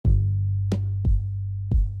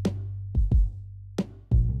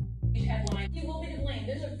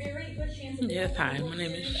Yes, hi, my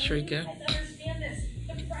name is Shrika,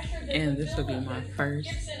 and this will be my first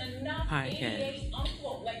podcast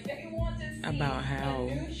about how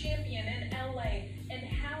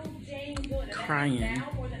crying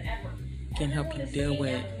can help you deal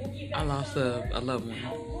with a loss of a loved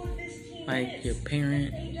one, like your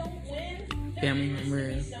parent, family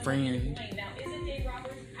member, friend.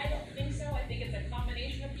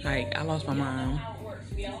 Like, I lost my mom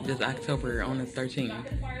this October on the 13th,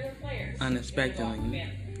 unexpectedly.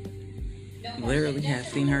 Literally had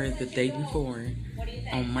seen her the day before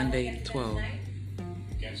on Monday the 12th.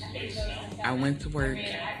 I went to work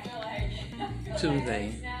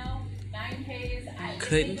Tuesday,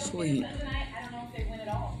 couldn't sleep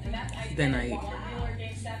that night,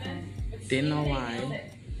 didn't know why.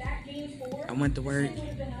 I went to work.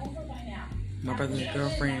 My brother's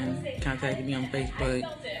girlfriend contacted me on Facebook.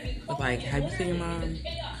 Was like, have you seen your mom?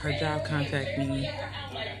 Her job contacted me.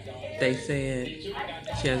 They said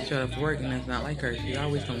she has to show up for work, and that's not like her. She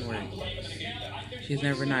always come to work. She's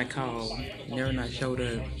never not called, never not showed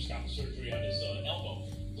up.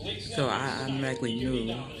 So I automatically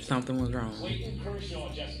knew something was wrong.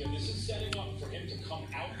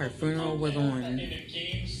 Her funeral was on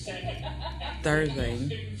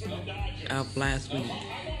Thursday of last week.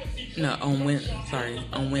 No, on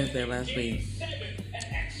Wednesday last week.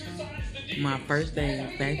 My first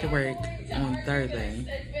day back to work on Thursday,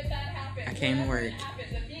 I came to work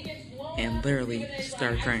and literally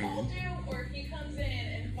started crying.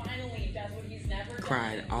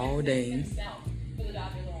 Cried all day.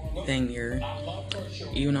 Dang year.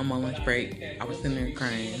 Even on my lunch break, I was sitting there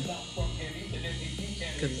crying.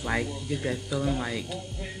 Cause like, you get that feeling like,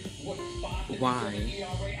 why?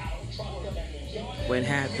 What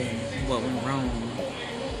happened? What went wrong?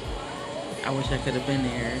 I wish I could have been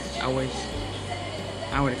there. I wish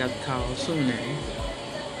I would have got the call sooner.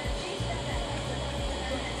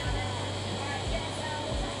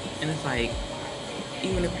 And it's like,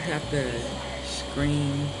 even if you have to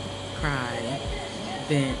scream, cry,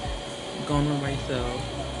 vent, go on by yourself,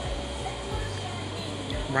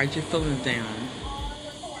 write your feelings down,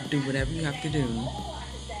 do whatever you have to do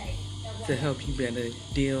to help you better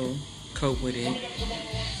deal, cope with it.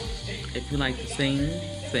 If you like to sing,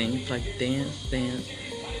 sing. If you like to dance, dance.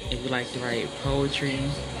 If you like to write poetry,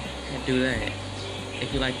 do that.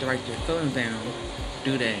 If you like to write your feelings down,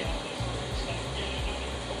 do that.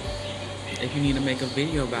 If you need to make a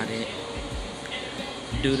video about it,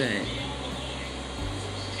 do that.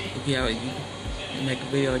 If you make a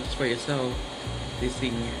video just for yourself to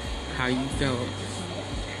see how you felt,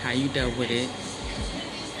 how you dealt with it,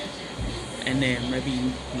 and then maybe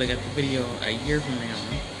you look at the video a year from now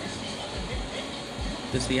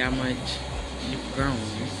to see how much you've grown.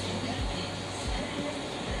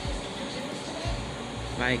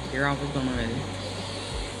 Like, you're always gonna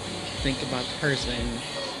think about the person,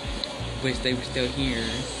 wish they were still here,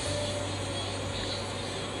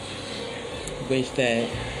 wish that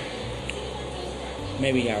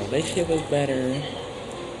maybe our relationship was better,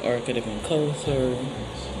 or it could have been closer,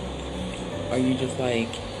 or you just like,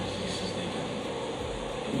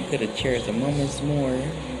 you could have cherished the moments more,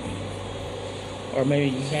 or maybe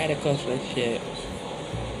you had a close relationship,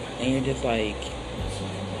 and you're just like,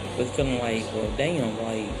 was feeling like, well, damn,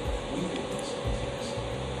 like,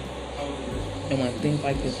 and when things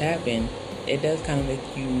like this happen, it does kind of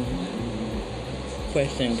make you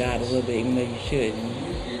question God a little bit, even though you shouldn't.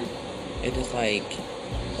 It's just like,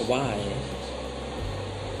 why?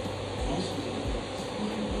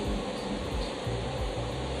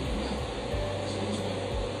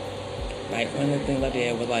 Like, one of the things I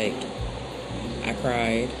did was like, I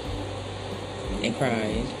cried and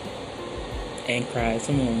cried and cried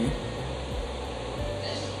some more.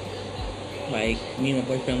 Like, me and my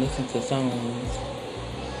boyfriend listened to songs,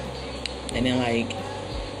 and then like,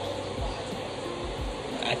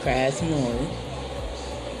 I cried some more.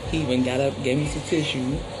 He even got up, gave me some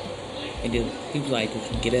tissue, and he was like,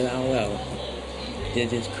 just get it all out.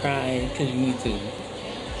 Just cry because you need to.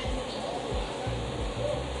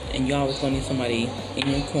 And you always gonna need somebody in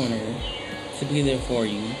your corner to be there for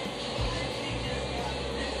you.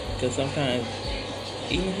 Because sometimes,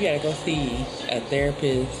 even if you gotta go see a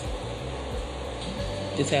therapist,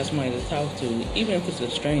 just have somebody to talk to, even if it's a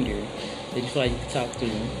stranger that you feel like you can talk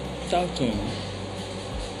to them.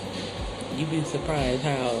 You'd be surprised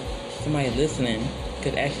how somebody listening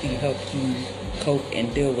could actually help you cope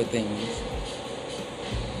and deal with things.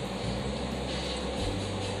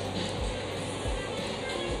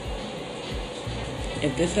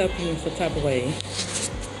 If this helped you in some type of way,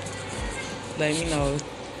 let me know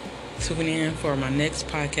tune in for my next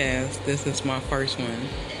podcast. This is my first one.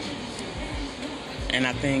 And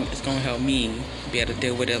I think it's going to help me be able to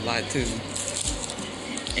deal with it a lot too.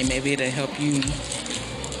 And maybe it'll help you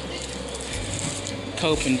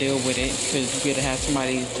cope and deal with it, because you get to have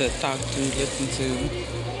somebody to talk to, listen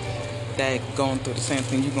to, that going through the same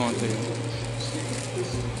thing you're going through.